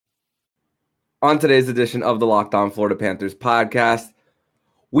On today's edition of the Locked On Florida Panthers podcast,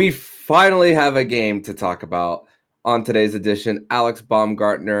 we finally have a game to talk about. On today's edition, Alex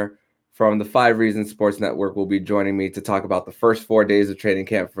Baumgartner from the 5 Reasons Sports Network will be joining me to talk about the first 4 days of training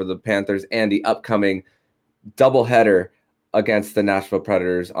camp for the Panthers and the upcoming doubleheader against the Nashville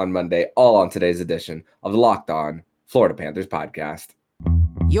Predators on Monday, all on today's edition of the Locked On Florida Panthers podcast.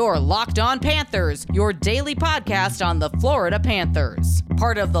 You're Locked On Panthers, your daily podcast on the Florida Panthers.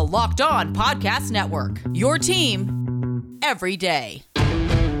 Part of the Locked On Podcast Network, your team every day.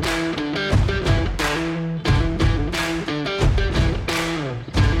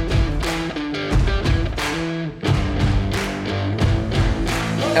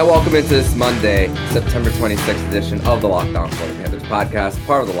 And welcome into this Monday, September 26th edition of the Locked On Florida Panthers podcast,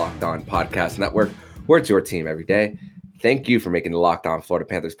 part of the Locked On Podcast Network, where it's your team every day. Thank you for making the Locked On Florida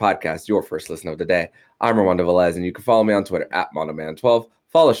Panthers podcast your first listen of the day. I'm Armando Velez, and you can follow me on Twitter at MondoMan12.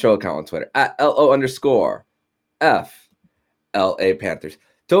 Follow the show account on Twitter at LO_FLA Panthers.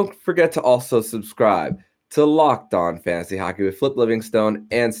 Don't forget to also subscribe to Locked On Fantasy Hockey with Flip Livingstone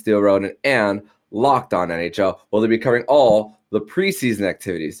and Steel Roden and Locked On NHL, where they'll be covering all the preseason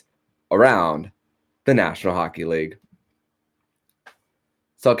activities around the National Hockey League.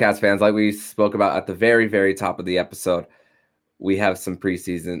 So, Cats fans, like we spoke about at the very, very top of the episode, we have some two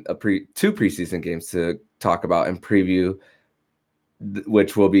preseason games to talk about and preview,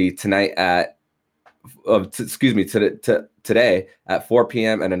 which will be tonight today at 4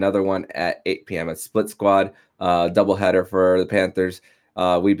 p.m. and another one at 8 p.m. A split squad doubleheader for the Panthers.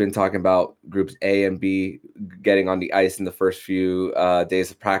 We've been talking about groups A and B getting on the ice in the first few days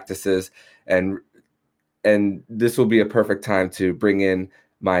of practices, and this will be a perfect time to bring in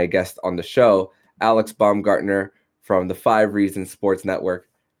my guest on the show, Alex Baumgartner from the 5 Reasons Sports Network.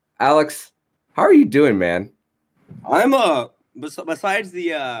 Alex, how are you doing, man? I'm besides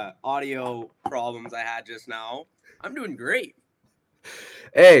the audio problems I had just now, I'm doing great.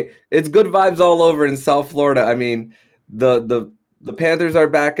 Hey, it's good vibes all over in South Florida. I mean, the Panthers are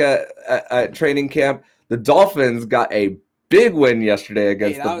back at training camp. The Dolphins got a big win yesterday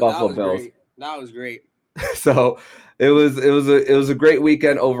against the Buffalo Bills. That was great. So it was a great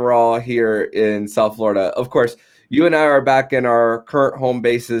weekend overall here in South Florida. Of course, you and I are back in our current home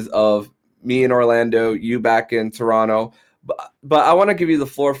bases of me in Orlando, you back in Toronto. But I want to give you the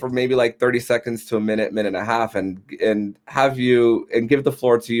floor for maybe like 30 seconds to a minute and a half, and give the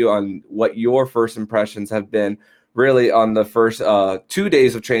floor to you on what your first impressions have been really on the first 2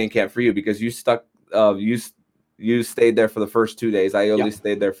 days of training camp for you, because you stayed there for the first 2 days. I only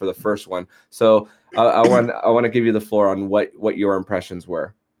stayed there for the first one. So I want to give you the floor on what your impressions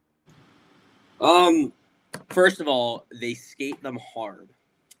were. First of all, they skate them hard.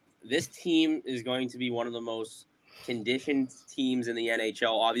 This team is going to be one of the most conditioned teams in the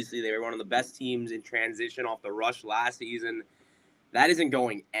NHL. Obviously, they were one of the best teams in transition off the rush last season. That isn't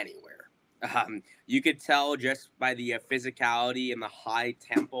going anywhere. You could tell just by the physicality and the high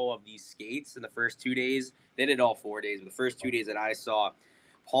tempo of these skates in the first 2 days. They did all 4 days, but the first 2 days that I saw,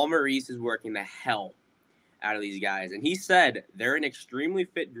 Paul Maurice is working the hell out of these guys. And he said they're an extremely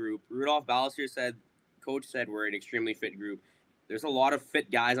fit group. Rudolph Ballister coach said we're an extremely fit group. There's a lot of fit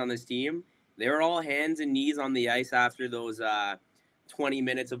guys on this team. They were all hands and knees on the ice after those 20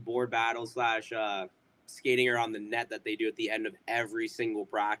 minutes of board battle / skating around the net that they do at the end of every single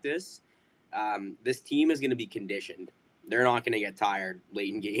practice. This team is going to be conditioned. They're not going to get tired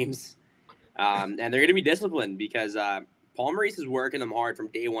late in games. And they're going to be disciplined because Paul Maurice is working them hard from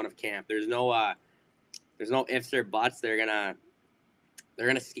day one of camp. There's no ifs or buts. They're gonna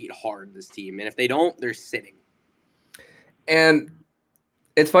skate hard, this team. And if they don't, they're sitting. And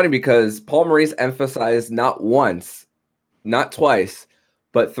it's funny because Paul Maurice emphasized not once, not twice,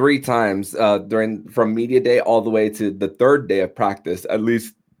 but 3 times from media day all the way to the 3rd day of practice, at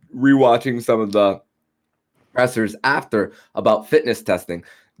least rewatching some of the pressers after, about fitness testing.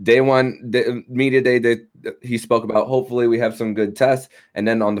 Day one, media day, he spoke about hopefully we have some good tests. And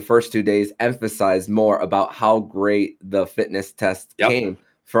then on the first 2 days, emphasized more about how great the fitness test came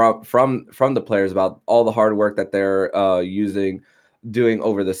from the players, about all the hard work that they're doing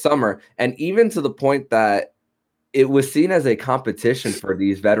over the summer. And even to the point that it was seen as a competition for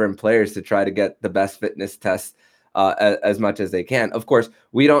these veteran players to try to get the best fitness tests as much as they can. Of course,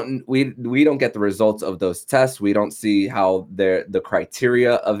 we don't get the results of those tests. We don't see how the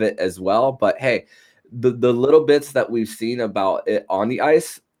criteria of it as well. But hey, the little bits that we've seen about it on the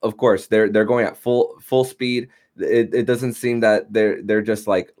ice, of course, they're going at full speed. It doesn't seem that they're just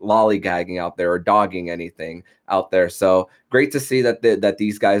like lollygagging out there or dogging anything out there. So great to see that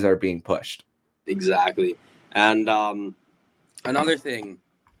these guys are being pushed. Exactly. And another thing,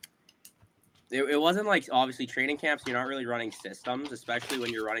 it wasn't like obviously training camps. You're not really running systems, especially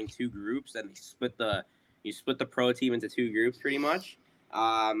when you're running two groups and you split the pro team into two groups pretty much.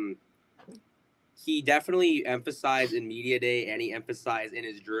 He definitely emphasized in media day and he emphasized in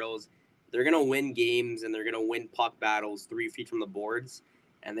his drills. They're gonna win games and they're gonna win puck battles 3 feet from the boards,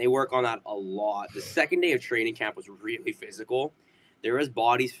 and they work on that a lot. The second day of training camp was really physical. There was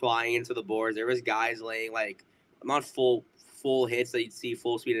bodies flying into the boards. There was guys laying like not full hits that you'd see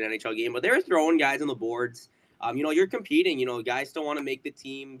full speed in an NHL game, but they were throwing guys on the boards. You're competing. Guys still want to make the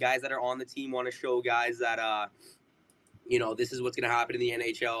team. Guys that are on the team want to show guys that this is what's going to happen in the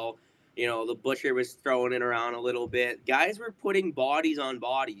NHL. The Butcher was throwing it around a little bit. Guys were putting bodies on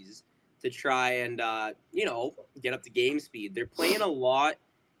bodies to try and get up to game speed. They're playing a lot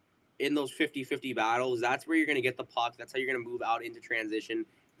in those 50-50 battles. That's where you're going to get the puck. That's how you're going to move out into transition.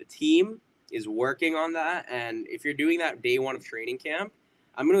 The team is working on that, and if you're doing that day one of training camp,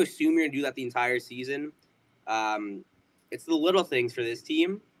 I'm going to assume you're going to do that the entire season. It's the little things for this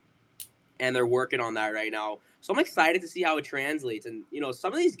team, and they're working on that right now. So I'm excited to see how it translates. And,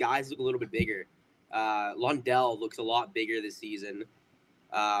 some of these guys look a little bit bigger. Lundell looks a lot bigger this season.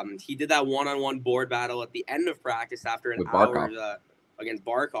 He did that one-on-one board battle at the end of practice after an hour against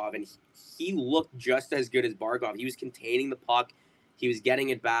Barkov, and he looked just as good as Barkov. He was containing the puck. He was getting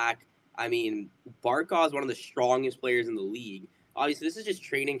it back. I mean, Barkov is one of the strongest players in the league. Obviously, this is just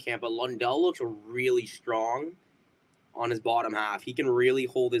training camp, but Lundell looks really strong on his bottom half. He can really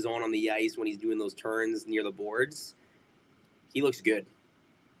hold his own on the ice when he's doing those turns near the boards. He looks good.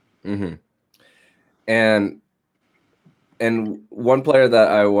 Mm-hmm. And one player that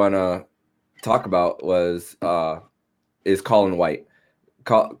I want to talk about is Colin White.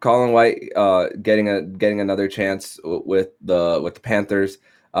 Colin White getting another chance with the Panthers,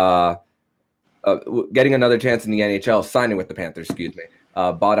 getting another chance in the NHL, signing with the Panthers.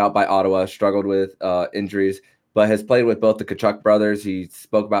 Bought out by Ottawa, struggled with injuries, but has played with both the Tkachuk brothers. He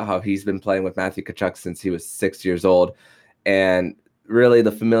spoke about how he's been playing with Matthew Tkachuk since he was 6 years old, and really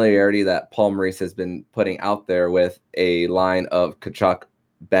the familiarity that Paul Maurice has been putting out there with a line of Tkachuk,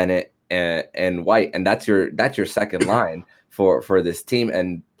 Bennett, and White, and that's your second line for this team,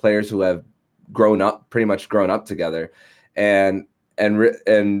 and players who have pretty much grown up together, and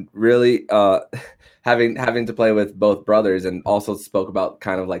really having to play with both brothers, and also spoke about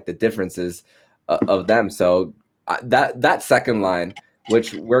kind of like the differences of them. So that second line,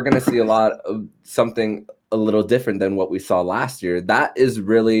 which we're going to see a lot of something a little different than what we saw last year, that is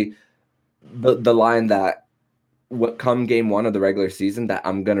really the line that come game one of the regular season that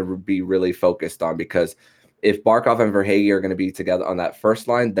I'm going to be really focused on, because if Barkov and Verhaeghe are going to be together on that first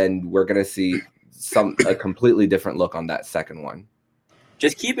line, then we're going to see a completely different look on that second one.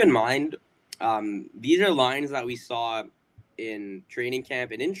 Just keep in mind, these are lines that we saw in training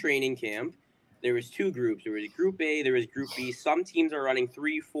camp, and in training camp, there was two groups. There was Group A, there was Group B. Some teams are running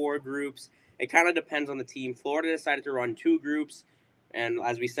 3-4 groups. It kind of depends on the team. Florida decided to run two groups, and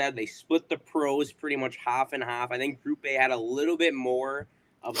as we said, they split the pros pretty much half and half. I think Group A had a little bit more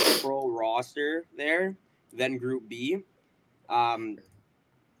of the pro roster there than Group B.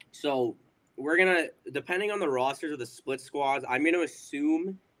 So we're going to, depending on the rosters of the split squads, I'm going to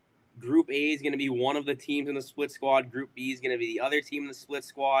assume Group A is going to be one of the teams in the split squad. Group B is going to be the other team in the split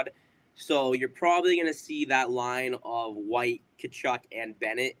squad. So you're probably going to see that line of White, Tkachuk, and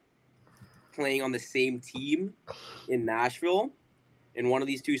Bennett playing on the same team in Nashville in one of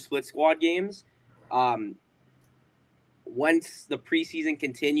these two split squad games. Once the preseason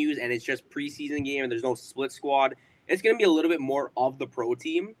continues and it's just preseason game and there's no split squad, it's going to be a little bit more of the pro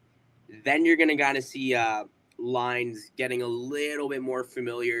team. Then you're going to kind of see lines getting a little bit more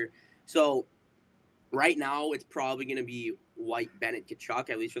familiar. So right now it's probably going to be White, Bennett, Tkachuk,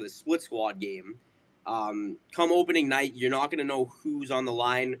 at least for the split squad game. Come opening night, you're not going to know who's on the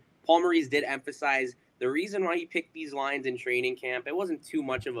line. Paul Maurice did emphasize the reason why he picked these lines in training camp. It wasn't too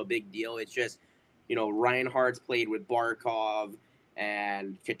much of a big deal. It's just, Reinhardt's played with Barkov,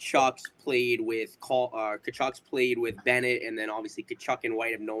 and Tkachuk's played with Bennett, and then obviously Tkachuk and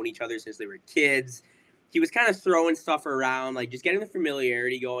White have known each other since they were kids. He was kind of throwing stuff around, like just getting the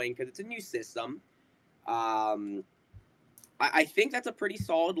familiarity going, because it's a new system. I think that's a pretty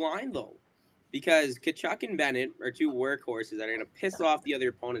solid line, though, because Tkachuk and Bennett are two workhorses that are going to piss off the other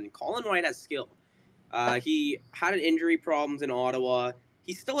opponent. And Colin White has skill. He had injury problems in Ottawa.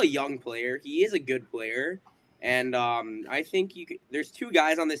 He's still a young player. He is a good player. And I think there's two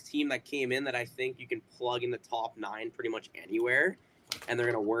guys on this team that came in that I think you can plug in the top 9 pretty much anywhere, and they're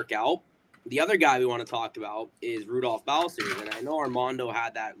going to work out. The other guy we want to talk about is Rudolph Balcers, and I know Armando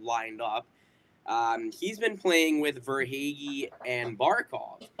had that lined up. He's been playing with Verhaeghe and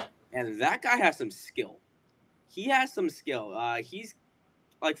Barkov. And that guy has some skill. He has some skill. He's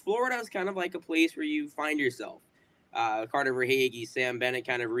like Florida is kind of like a place where you find yourself. Carter Verhaeghe, Sam Bennett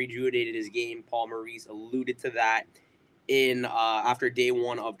kind of rejuvenated his game. Paul Maurice alluded to that in after day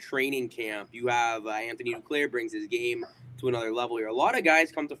one of training camp. You have Anthony Duclair brings his game to another level here. A lot of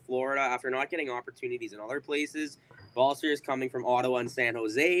guys come to Florida after not getting opportunities in other places. Balcer is coming from Ottawa and San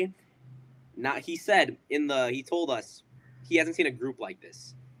Jose. Now he told us he hasn't seen a group like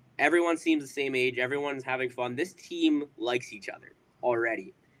this. Everyone seems the same age. Everyone's having fun. This team likes each other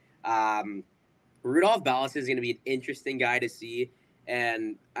already. Rudolph Ballas is going to be an interesting guy to see.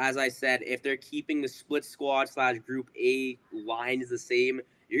 And as I said, if they're keeping the split squad / group A line is the same,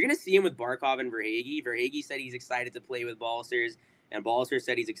 you're going to see him with Barkov and Verhaeghe. Verhaeghe said he's excited to play with Balcers, and Balcer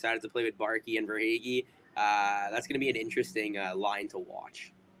said he's excited to play with Barkey and Verhaeghe. That's going to be an interesting line to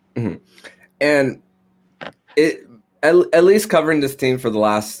watch. Mm-hmm. And at least covering this team for the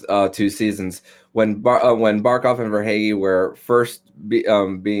last 2 seasons, when Barkov and Verhaeghe were first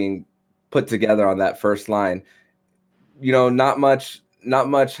being put together on that first line, not much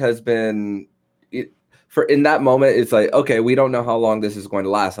has been in that moment. It's like, okay, we don't know how long this is going to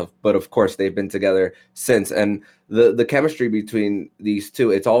last, but of course they've been together since, and the chemistry between these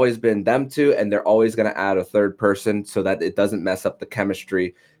two, it's always been them two, and they're always going to add a third person so that it doesn't mess up the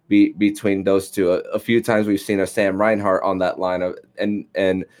chemistry between those two. A few times we've seen a Sam Reinhart on that line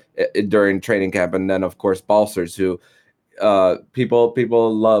and during training camp, and then of course Balcers, who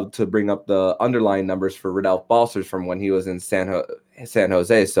people love to bring up the underlying numbers for Rudolph Balcers from when he was in San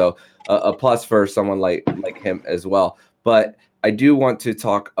Jose. So a plus for someone like him as well. But I do want to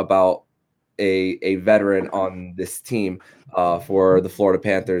talk about a veteran on this team for the Florida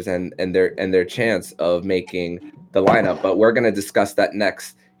Panthers and their chance of making the lineup. But we're going to discuss that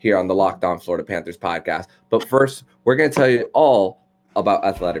next here on the Locked On Florida Panthers podcast. But first, we're going to tell you all about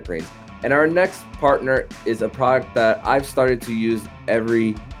Athletic Greens. And our next partner is a product that I've started to use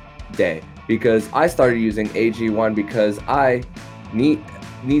every day, because I started using AG1 because I need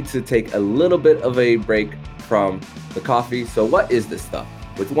to take a little bit of a break from the coffee. So what is this stuff?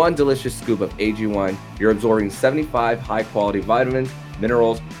 With one delicious scoop of AG1, you're absorbing 75 high-quality vitamins,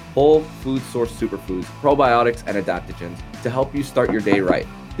 minerals, whole food source superfoods, probiotics, and adaptogens to help you start your day right.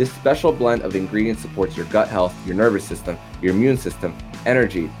 This special blend of ingredients supports your gut health, your nervous system, your immune system,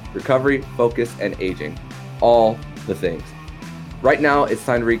 energy, recovery, focus, and aging. All the things. Right now, it's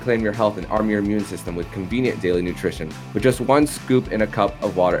time to reclaim your health and arm your immune system with convenient daily nutrition with just one scoop in a cup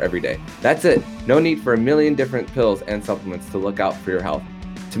of water every day. That's it. No need for a million different pills and supplements to look out for your health.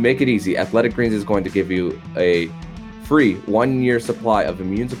 To make it easy, Athletic Greens is going to give you a free 1-year supply of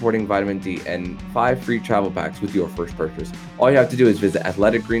immune-supporting vitamin D and 5 free travel packs with your first purchase. All you have to do is visit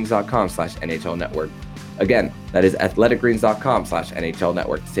athleticgreens.com/NHL Network. Again, that is athleticgreens.com/NHL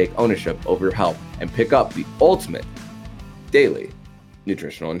Network to take ownership over your health and pick up the ultimate daily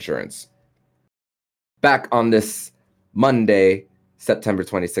nutritional insurance. Back on this Monday, September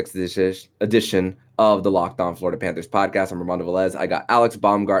 26th edition of the Locked On Florida Panthers podcast. I'm Armando Velez. I got Alex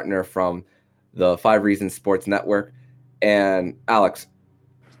Baumgartner from the 5 Reasons Sports Network. And Alex,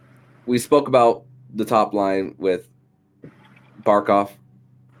 we spoke about the top line with Barkov,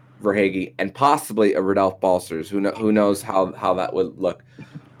 Verhaeghe, and possibly a Rudolph Balcers. Who knows how that would look.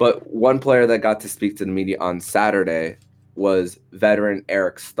 But one player that got to speak to the media on Saturday was veteran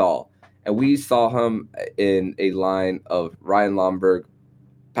Eric Staal. And we saw him in a line of Ryan Lomberg,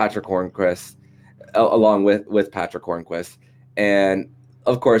 Patrick Hornquist, along with Patrick Hornquist. And,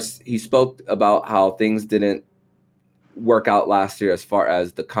 of course, he spoke about how things didn't work out last year as far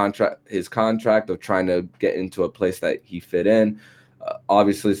as his contract of trying to get into a place that he fit in.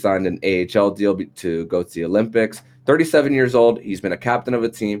 Obviously signed an AHL deal to go to the Olympics. 37 years old. He's been a captain of a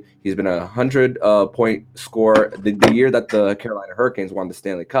team. He's been a 100-point scorer the year that the Carolina Hurricanes won the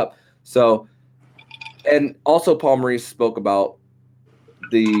Stanley Cup. So, and also Paul Maurice spoke about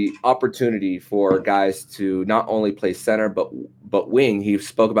the opportunity for guys to not only play center but wing. He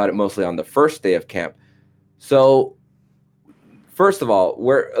spoke about it mostly on the first day of camp. So, First of all,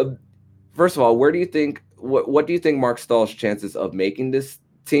 where do you think what do you think Mark Staal's chances of making this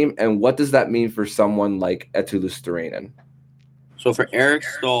team, and what does that mean for someone like Eetu Luostarinen? So for Eric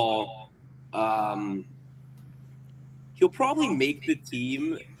Staal, he'll probably make the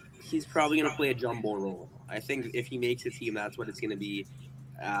team. He's probably going to play a jumbo role. I think if he makes a team, that's what it's going to be.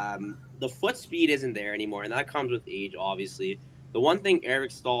 The foot speed isn't there anymore, and that comes with age, obviously. The one thing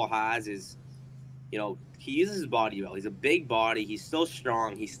Eric Staal has is, he uses his body well. He's a big body. He's still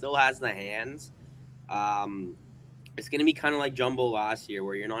strong. He still has the hands. It's going to be kind of like Jumbo last year,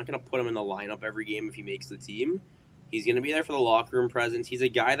 where you're not going to put him in the lineup every game if he makes the team. He's going to be there for the locker room presence. He's a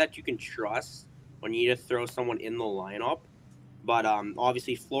guy that you can trust when you need to throw someone in the lineup. But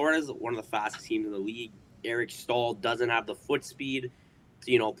obviously, Florida is one of the fastest teams in the league. Eric Stahl doesn't have the foot speed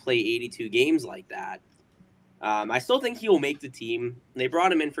to, play 82 games like that. I still think he will make the team. They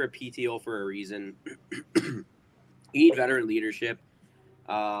brought him in for a PTO for a reason. You need veteran leadership.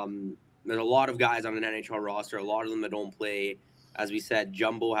 There's a lot of guys on an NHL roster, a lot of them that don't play. As we said,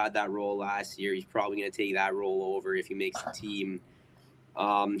 Jumbo had that role last year. He's probably going to take that role over if he makes the team.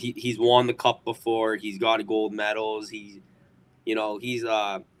 He's won the cup before. He's got gold medals. He's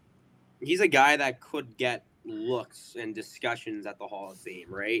a guy that could get looks and discussions at the Hall of Fame,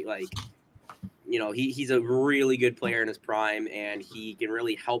 right? Like, he's a really good player in his prime, and he can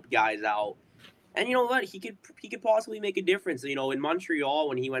really help guys out. And you know what? He could possibly make a difference. In Montreal,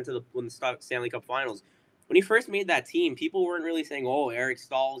 when he went to the Stanley Cup Finals, when he first made that team, people weren't really saying, "Oh, Eric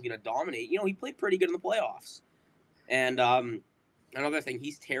Stahl is going to dominate." He played pretty good in the playoffs. And another thing,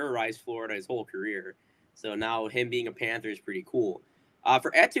 he's terrorized Florida his whole career. So now him being a Panther is pretty cool.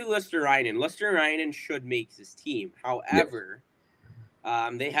 For Eetu Luostarinen should make this team. However,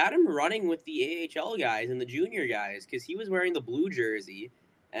 they had him running with the AHL guys and the junior guys because he was wearing the blue jersey.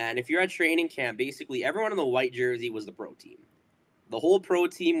 And if you're at training camp, basically everyone in the white jersey was the pro team. The whole pro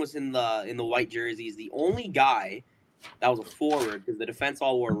team was in the white jerseys. The only guy that was a forward, because the defense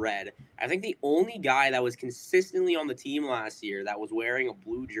all wore red. I think the only guy that was consistently on the team last year that was wearing a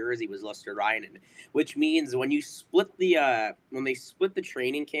blue jersey was Luostarinen, which means when you split when they split the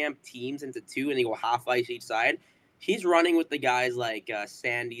training camp teams into two and they go half ice each side, he's running with the guys like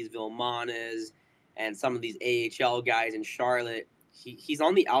Sandys, Vilmanes, and some of these AHL guys in Charlotte. He's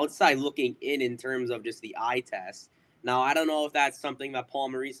on the outside looking in terms of just the eye test. Now, I don't know if that's something that Paul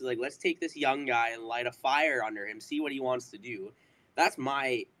Maurice is like, let's take this young guy and light a fire under him, see what he wants to do. That's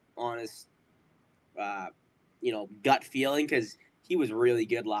my honest, gut feeling, because he was really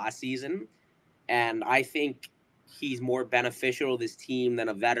good last season. And I think he's more beneficial to this team than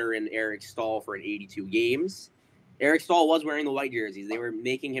a veteran Eric Stahl for an 82 games. Eric Stahl was wearing the white jerseys. They were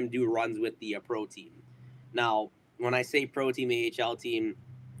making him do runs with the pro team. Now, when I say pro team, AHL team,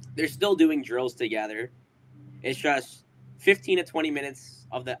 they're still doing drills together. It's just 15 to 20 minutes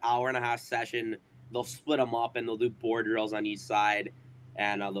of the hour-and-a-half session. They'll split them up, and they'll do board drills on each side.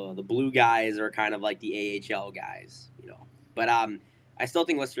 And the blue guys are kind of like the AHL guys, But I still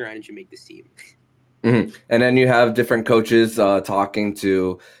think Luostarinen should make this team. Mm-hmm. And then you have different coaches talking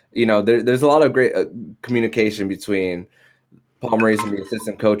to, there's a lot of great communication between Paul Maurice and the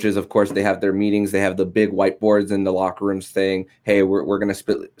assistant coaches. Of course, they have their meetings. They have the big whiteboards in the locker rooms saying, hey, we're going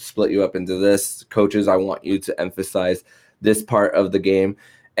to split you up into this. Coaches, I want you to emphasize this part of the game.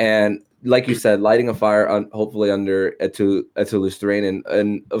 And like you said, lighting a fire hopefully under Eetu Luostarinen.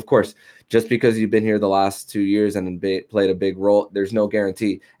 And of course, just because you've been here the last 2 years and played a big role, there's no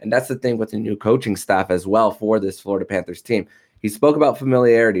guarantee. And that's the thing with the new coaching staff as well for this Florida Panthers team. He spoke about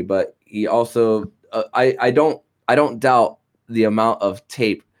familiarity, but he also, I don't doubt the amount of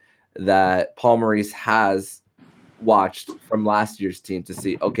tape that Paul Maurice has watched from last year's team to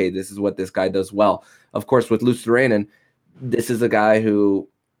see, okay, this is what this guy does well. Of course, with Luostarinen, this is a guy who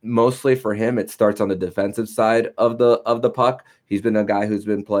mostly for him, it starts on the defensive side of the puck. He's been a guy who's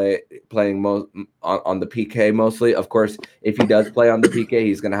been playing on the PK mostly. Of course, if he does play on the PK,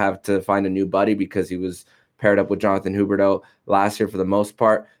 he's going to have to find a new buddy because he was paired up with Jonathan Huberdeau last year for the most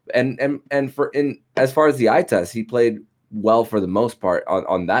part. And as far as the eye test, he played well for the most part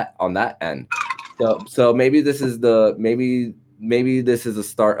on that end. So maybe this is maybe this is a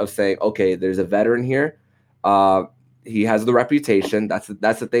start of saying, okay, there's a veteran here. He has the reputation. That's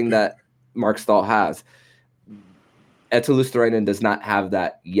the thing that Mark Stahl has. Eetu Luostarinen does not have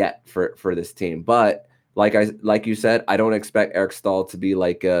that yet for this team. But like you said, I don't expect Eric Stahl to be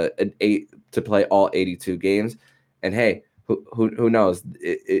like an 8 to play all 82 games. And hey, who knows?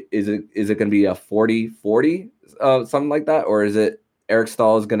 Is it going to be a 40-40, something like that? Or is it Eric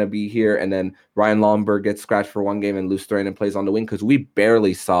Stahl is going to be here and then Ryan Lomberg gets scratched for one game and Luostarinen plays on the wing? Because we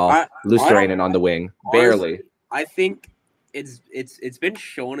barely saw Luostarinen on the wing. Barely. I think it's been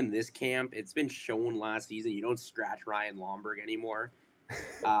shown in this camp. It's been shown last season. You don't scratch Ryan Lomberg anymore.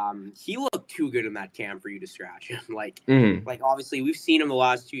 He looked too good in that camp for you to scratch him. Like obviously we've seen him the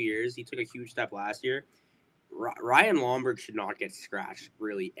last 2 years. He took a huge step last year. Ryan Lomberg should not get scratched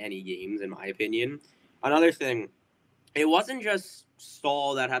really any games, in my opinion. Another thing, it wasn't just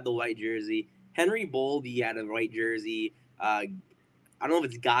Stahl that had the white jersey. Henry Boldy had a white jersey. I don't know if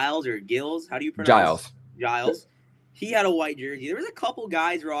it's Giles or Gills. How do you pronounce Giles? He had a white jersey. There was a couple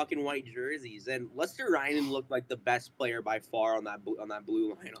guys rocking white jerseys, and Luostarinen looked like the best player by far on that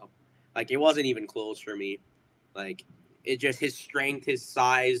blue lineup. Like, it wasn't even close for me. Like, it just his strength, his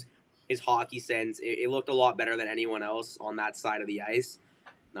size, his hockey sense. It looked a lot better than anyone else on that side of the ice.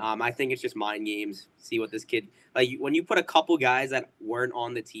 I think it's just mind games. See what this kid like when you put a couple guys that weren't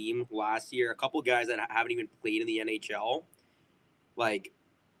on the team last year, a couple guys that haven't even played in the NHL, like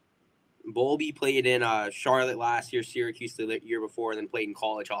Bolby played in Charlotte last year, Syracuse the year before, and then played in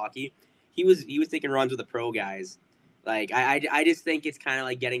college hockey. He was taking runs with the pro guys. Like I just think it's kind of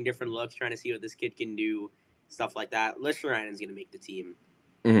like getting different looks, trying to see what this kid can do, stuff like that. Listereinen's gonna make the team.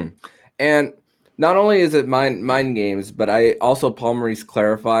 Mm-hmm. And not only is it mind games, but I also Paul Maurice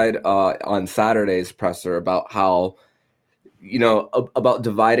clarified on Saturday's presser about how, about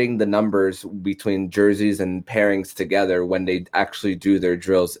dividing the numbers between jerseys and pairings together when they actually do their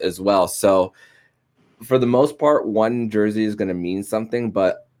drills as well. So for the most part, one jersey is going to mean something,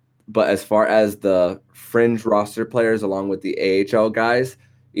 but as far as the fringe roster players along with the AHL guys,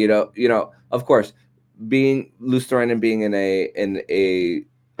 of course, being Luosterainen being in a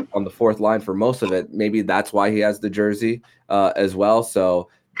on the fourth line for most of it, maybe that's why he has the jersey as well. So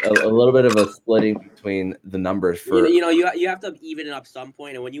a little bit of a splitting between the numbers for you have to even it up some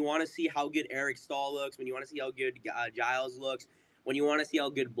point. And when you want to see how good Eric Stahl looks, when you want to see how good Giles looks, when you want to see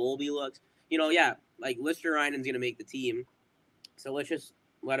how good Bolby looks, like Listereinen's gonna make the team. So let's just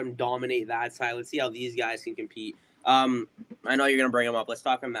let him dominate that side. Let's see how these guys can compete. I know you're gonna bring him up. Let's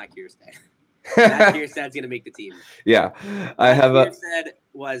talk about Matt Kiersted. Matt Kiersted's gonna make the team. Yeah, Kiersted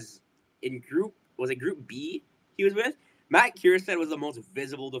was Group B he was with? Matt Kiersted was the most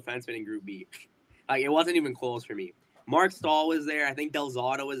visible defenseman in Group B. Like, it wasn't even close for me. Mark Stahl was there. I think Del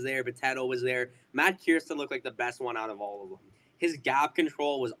Zotto was there. Viteto was there. Matt Kiersted looked like the best one out of all of them. His gap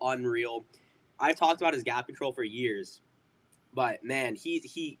control was unreal. I've talked about his gap control for years. But, man,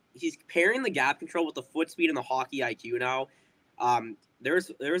 he's pairing the gap control with the foot speed and the hockey IQ now. There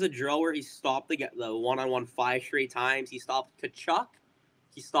was a drill where he stopped the one-on-one 5 straight times. He stopped Tkachuk.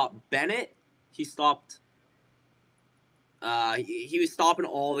 He stopped Bennett. He stopped. He was stopping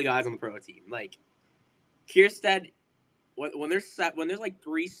all the guys on the pro team. Like, Kiersted, when there's like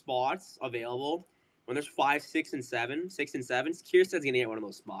 3 spots available, when there's 5, 6, and 7, Kiersted's gonna get one of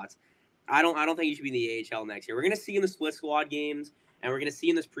those spots. I don't think he should be in the AHL next year. We're gonna see in the split squad games, and we're gonna see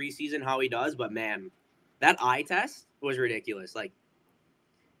in this preseason how he does. But man, that eye test was ridiculous. Like,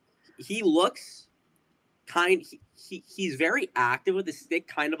 he looks he's very active with his stick,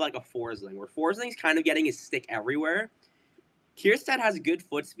 kind of like a Forsling, where Forsling's kind of getting his stick everywhere. Kiersted has good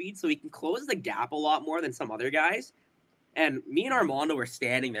foot speed, so he can close the gap a lot more than some other guys. And me and Armando were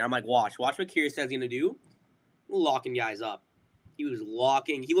standing there. I'm like, watch what Kiersted's going to do. We're locking guys up. He was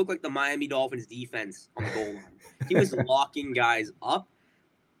locking. He looked like the Miami Dolphins defense on the goal line. He was locking guys up.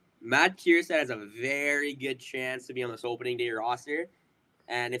 Matt Kiersted has a very good chance to be on this opening day roster.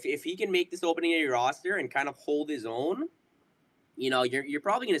 And if he can make this opening day roster and kind of hold his own, you're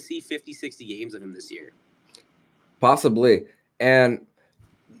probably going to see 50, 60 games of him this year. Possibly. And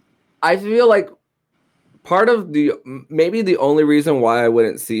I feel like part of maybe the only reason why I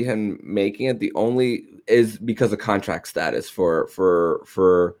wouldn't see him making it, is because of contract status for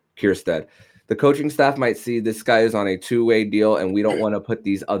Kiersted. The coaching staff might see this guy is on a 2-way deal, and we don't want to put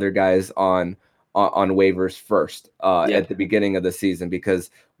these other guys on waivers first at the beginning of the season, because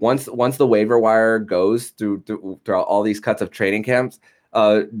once the waiver wire goes throughout all these cuts of training camps,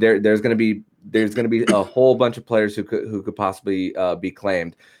 there's going to be a whole bunch of players who could possibly be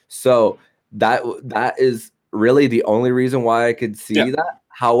claimed. So that is really the only reason why I could see that.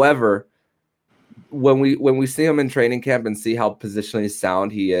 However, when we see him in training camp and see how positionally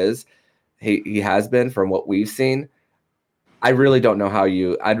sound he is, he has been from what we've seen. I really don't know how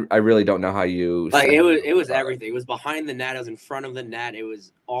you. I really don't know how you. Like, it was everything. It was behind the net. It was in front of the net. It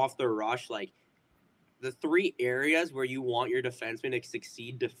was off the rush. Like, the 3 areas where you want your defenseman to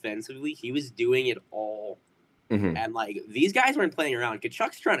succeed defensively, he was doing it all. Mm-hmm. And like, these guys weren't playing around.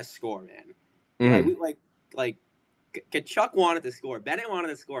 Tkachuk's trying to score, man. Mm-hmm. Like Tkachuk wanted to score. Bennett wanted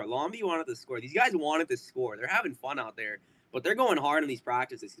to score. Lomby wanted to score. These guys wanted to score. They're having fun out there, but they're going hard in these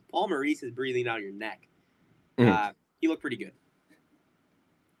practices. Paul Maurice is breathing down your neck. Mm-hmm. He looked pretty good.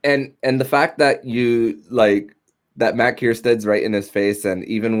 And the fact that that Matt Kiersted's right in his face, and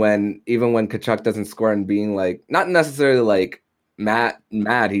even when Tkachuk doesn't score and being like, not necessarily like mad,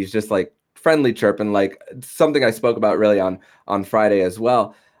 he's just like friendly chirping, like something I spoke about really on Friday as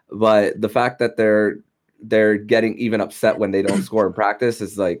well. But the fact that they're getting even upset when they don't score in practice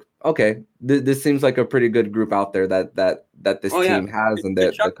is like, okay, this seems like a pretty good group out there that this team has, and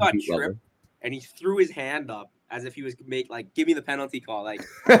that Tkachuk got tripped, and he threw his hand up as if he was give me the penalty call. Like,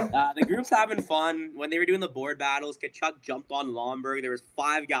 the group's having fun. When they were doing the board battles, Tkachuk jumped on Lomberg. There was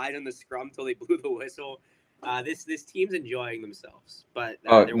 5 guys in the scrum till they blew the whistle. This team's enjoying themselves, but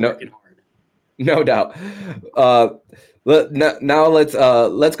they're No, working hard. no doubt. Now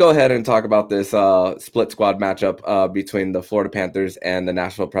let's go ahead and talk about this split squad matchup between the Florida Panthers and the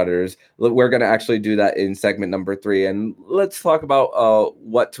Nashville Predators. We're going to actually do that in segment number 3, and let's talk about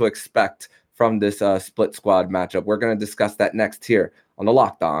what to expect from this split squad matchup. We're going to discuss that next here on the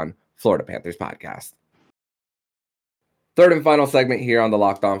Locked On Florida Panthers podcast. Third and final segment here on the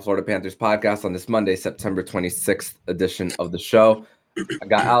Locked On Florida Panthers podcast on this Monday, September 26th edition of the show. I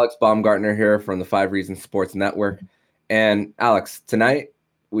got Alex Baumgartner here from the 5 Reasons Sports Network. And Alex, tonight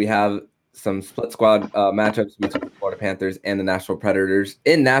we have some split squad matchups between the Florida Panthers and the Nashville Predators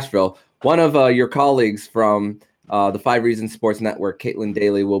in Nashville. One of your colleagues from the 5 Reasons Sports Network, Caitlin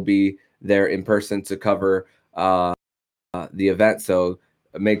Daly, will be there in person to cover the event. So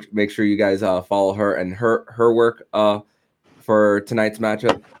make sure you guys follow her and her work for tonight's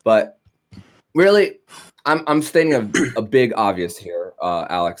matchup. But really, I'm stating a big obvious here,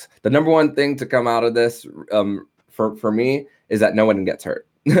 Alex. The number one thing to come out of this for me is that no one gets hurt,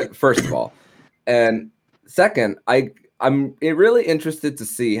 first of all. And second, I'm really interested to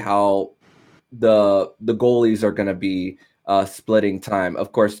see how the goalies are going to be splitting time.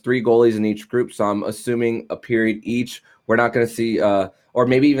 Of course, 3 goalies in each group, so I'm assuming a period each. We're not going to see or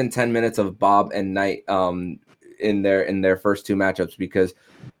maybe even 10 minutes of Bob and Knight in their first 2 matchups, because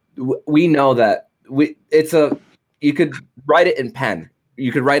we know that you could write it in pen,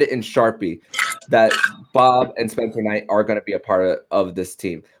 you could write it in Sharpie, that Bob and Spencer Knight are going to be a part of this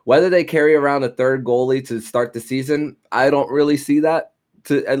team. Whether they carry around a third goalie to start the season, I don't really see that,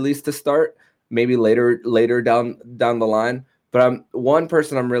 at least to start. Maybe later down the line. But one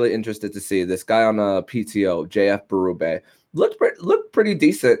person I'm really interested to see, this guy on a PTO, JF Berube, looked pretty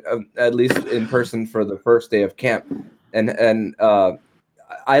decent, at least in person for the first day of camp. And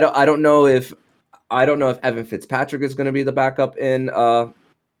I don't know if Evan Fitzpatrick is going to be the backup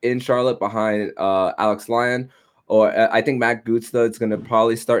in Charlotte behind Alex Lyon, or I think Matt Gutsa is going to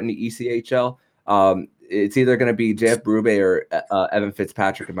probably start in the ECHL. It's either going to be JF Berube or Evan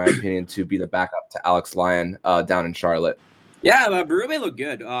Fitzpatrick, in my opinion, to be the backup to Alex Lyon down in Charlotte. Yeah, but Berube looked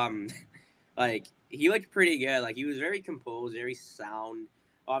good. He looked pretty good. Like, he was very composed, very sound.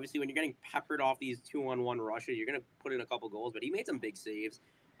 Obviously, when you're getting peppered off these 2-on-1 rushes, you're going to put in a couple goals, but he made some big saves.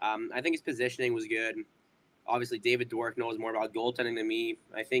 I think his positioning was good. Obviously, David Dwork knows more about goaltending than me.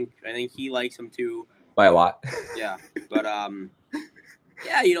 I think he likes him too. By a lot. Yeah, but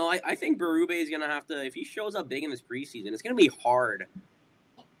yeah, I think Berube is going to have to, if he shows up big in this preseason, it's going to be hard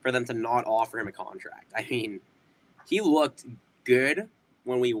for them to not offer him a contract. I mean, he looked good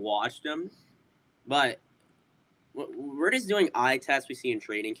when we watched him, but we're just doing eye tests we see in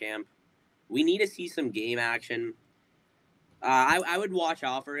training camp. We need to see some game action. I would watch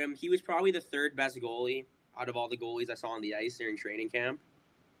out for him. He was probably the 3rd best goalie out of all the goalies I saw on the ice during training camp,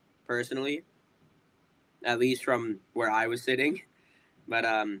 personally, at least from where I was sitting. But,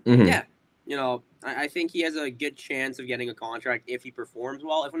 yeah, I think he has a good chance of getting a contract if he performs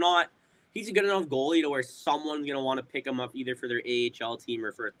well. If not, he's a good enough goalie to where someone's going to want to pick him up either for their AHL team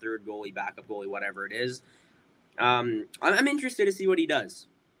or for a 3rd goalie, backup goalie, whatever it is. I'm interested to see what he does.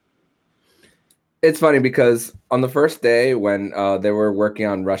 It's funny because on the first day when they were working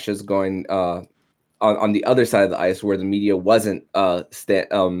on rushes going on the other side of the ice where the media wasn't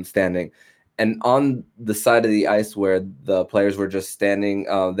standing, and on the side of the ice where the players were just standing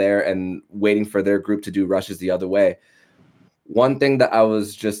there and waiting for their group to do rushes the other way, one thing that I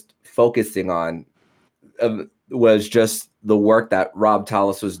was just focusing on was just the work that Rob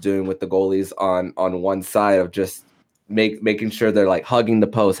Tallis was doing with the goalies on one side of just making sure they're like hugging the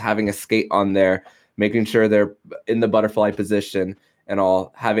post, having a skate on there, making sure they're in the butterfly position and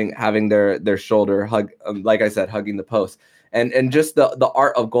all, having their shoulder hug, like I said, hugging the post, and just the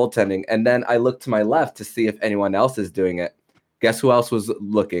art of goaltending. And then I looked to my left to see if anyone else is doing it. Guess who else was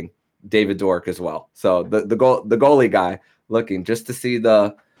looking? David Dwork as well. So the goalie guy looking just to see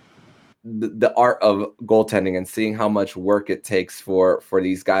the art of goaltending and seeing how much work it takes for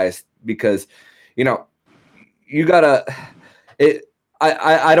these guys, because you gotta it.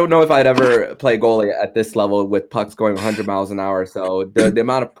 I don't know if I'd ever play goalie at this level with pucks going 100 miles an hour. So the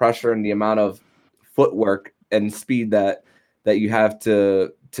amount of pressure and the amount of footwork and speed that you have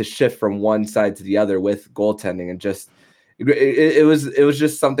to shift from one side to the other with goaltending, and just it was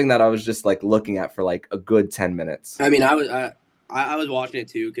just something that I was just like looking at for like a good 10 minutes. I mean, I was watching it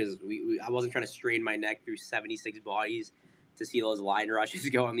too because I wasn't trying to strain my neck through 76 bodies to see those line rushes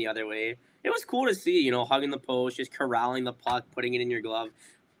going the other way. It was cool to see, hugging the post, just corralling the puck, putting it in your glove.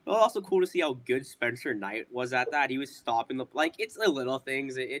 It was also cool to see how good Spencer Knight was at that. He was stopping it's the little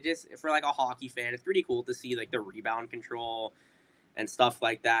things. It just, for like a hockey fan, it's pretty cool to see like the rebound control and stuff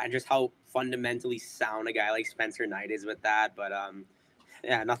like that, and just how fundamentally sound a guy like Spencer Knight is with that. But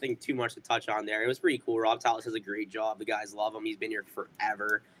yeah, nothing too much to touch on there. It was pretty cool. Rob Tallis does a great job. The guys love him. He's been here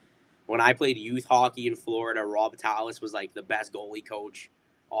forever. When I played youth hockey in Florida, Rob Tallis was like the best goalie coach.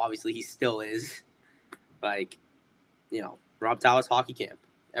 Obviously, he still is. Like, Rob Tallis hockey camp.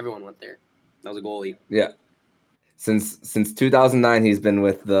 Everyone went there. That was a goalie. Yeah. Since 2009, he's been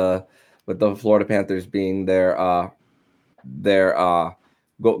with the Florida Panthers, being their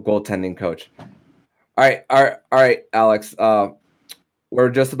goaltending coach. All right, Alex. We're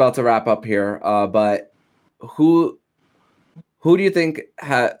just about to wrap up here. But who do you think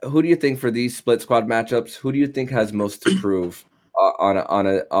for these split squad matchups? Who do you think has most to prove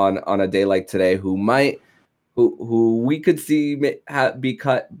on a day like today? Who we could see be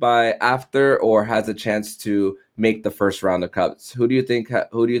cut by after, or has a chance to make the first round of cuts? Who do you think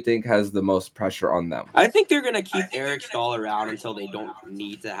has the most pressure on them? I think they're gonna keep Eric Staal around until they don't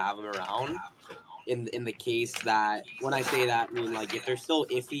need to have him around. In the case that, when I say that, I mean like if they're still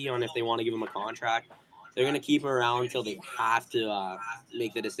iffy on if they want to give him a contract, they're gonna keep him around until they have to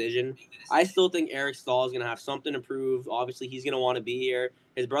make the decision. I still think Eric Staal is gonna have something to prove. Obviously, he's gonna want to be here.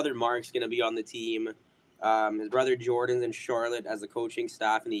 His brother Mark's gonna be on the team. His brother Jordan's in Charlotte as the coaching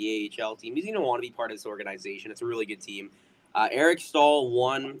staff in the AHL team. He's going to want to be part of this organization. It's a really good team. Eric Staal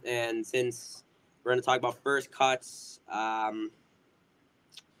won, and since we're going to talk about first cuts,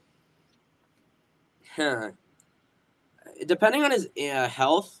 depending on his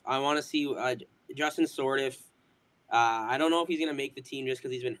health, I want to see Justin Sourdif. I don't know if he's going to make the team just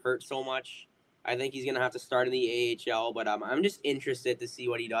because he's been hurt so much. I think he's going to have to start in the AHL, but I'm just interested to see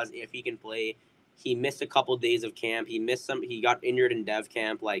what he does, if he can play. He missed a couple days of camp. He got injured in dev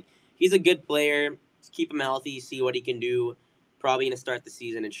camp. Like, he's a good player. Just keep him healthy, see what he can do. Probably going to start the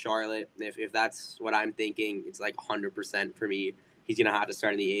season in Charlotte. If that's what I'm thinking, it's like 100% for me. He's going to have to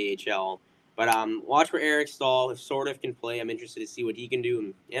start in the AHL. But watch for Eric Staal. If Sourdif can play, I'm interested to see what he can do.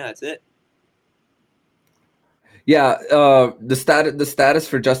 And yeah, that's it. Yeah, the status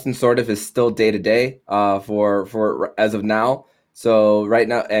for Justin Sourdif is still day to day for as of now. So right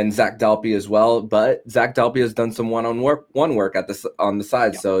now, and Zach Dalpe as well, but Zach Dalpe has done some one-on-one work on the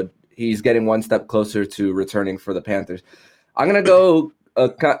side, so he's getting one step closer to returning for the Panthers. I'm gonna go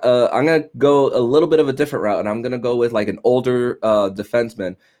a little bit of a different route, and I'm gonna go with like an older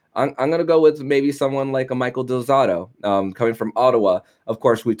defenseman. I'm gonna go with maybe someone like a Michael Del Zotto, coming from Ottawa. Of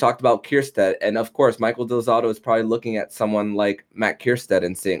course, we talked about Kiersted, and of course, Michael Del Zotto is probably looking at someone like Matt Kiersted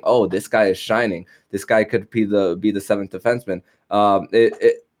and saying, "Oh, this guy is shining. This guy could be the seventh defenseman."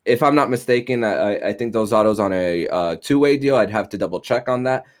 If I'm not mistaken, I think Del Zotto's on a two-way deal. I'd have to double check on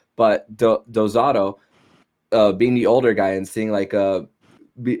that. But Del Zotto, being the older guy and seeing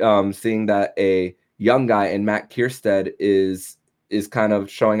seeing that a young guy in Matt Kiersted is kind of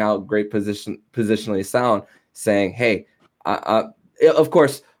showing out great positionally sound, saying, "Hey, of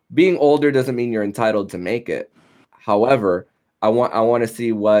course, being older doesn't mean you're entitled to make it. However, I want to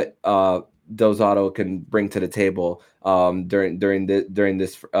see what Del Zotto can bring to the table during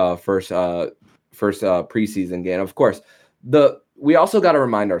this first preseason game. Of course, we also got to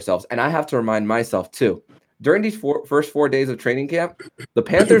remind ourselves, and I have to remind myself too, during these first 4 days of training camp, the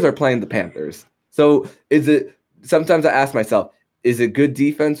Panthers are playing the Panthers. So sometimes I ask myself, is it good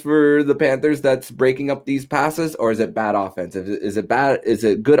defense for the Panthers that's breaking up these passes, or is it bad offense? Is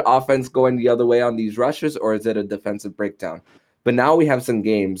it good offense going the other way on these rushes, or is it a defensive breakdown? But now we have some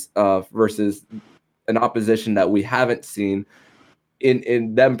games versus an opposition that we haven't seen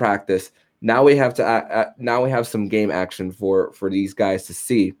in them practice. Now we have now we have some game action for these guys to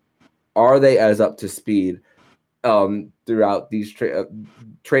see, are they as up to speed throughout these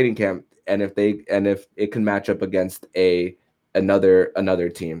training camp, and if it can match up against another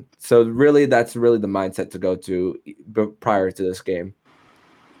team. So really, that's really the mindset to go to prior to this game.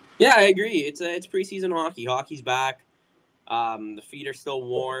 Yeah, I agree. It's preseason hockey. Hockey's back. The feet are still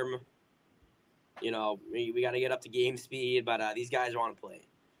warm. We got to get up to game speed, but these guys want to play.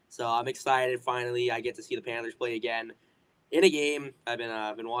 So I'm excited. Finally, I get to see the Panthers play again in a game. I've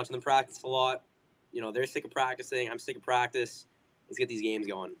been watching them practice a lot. They're sick of practicing. I'm sick of practice. Let's get these games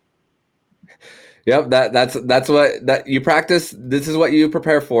going. Yep, that's what you practice. This is what you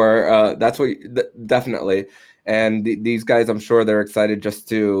prepare for. That's what definitely. And these guys, I'm sure they're excited just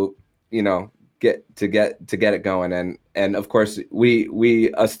to get it going. And of course,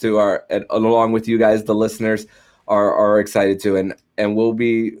 we us two are, along with you guys, the listeners, are excited too. And I will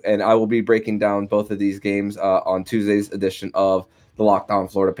be breaking down both of these games on Tuesday's edition of the the Locked On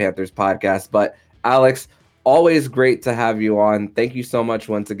Florida Panthers podcast. But Alex, always great to have you on. Thank you so much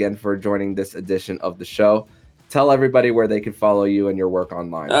once again for joining this edition of the show. Tell everybody where they can follow you and your work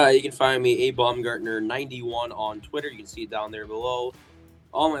online. You can find me, abaumgartner91 on Twitter. You can see it down there below.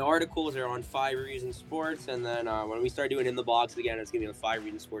 All my articles are on 5 Reasons Sports. And then when we start doing In the Box again, it's going to be on the 5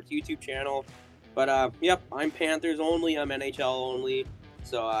 Reasons Sports YouTube channel. But, yep, I'm Panthers only. I'm NHL only.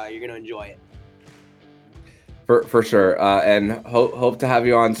 So you're going to enjoy it. For sure. And hope to have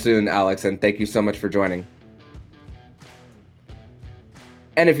you on soon, Alex. And thank you so much for joining.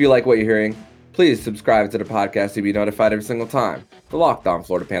 And if you like what you're hearing, please subscribe to the podcast to be notified every single time the Locked On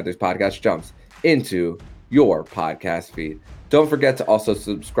Florida Panthers podcast jumps into your podcast feed. Don't forget to also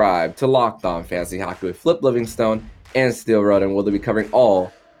subscribe to Locked On Fantasy Hockey with Flip Livingstone and Steel Road, and we'll be covering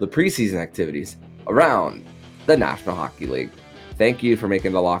all the preseason activities around the National Hockey League. Thank you for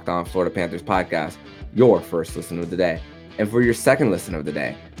making the Locked On Florida Panthers podcast your first listen of the day. And for your second listen of the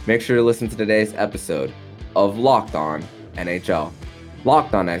day, make sure to listen to today's episode of Locked On NHL.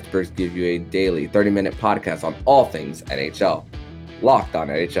 Locked On experts give you a daily 30-minute podcast on all things NHL. Locked On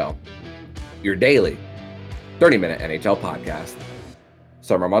NHL, your daily 30-minute NHL podcast.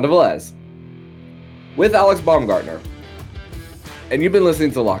 So I'm Armando Velez with Alex Baumgartner. And you've been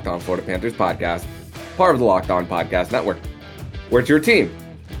listening to Locked On Florida Panthers podcast, part of the Locked On Podcast Network, where it's your team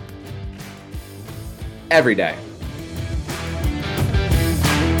every day.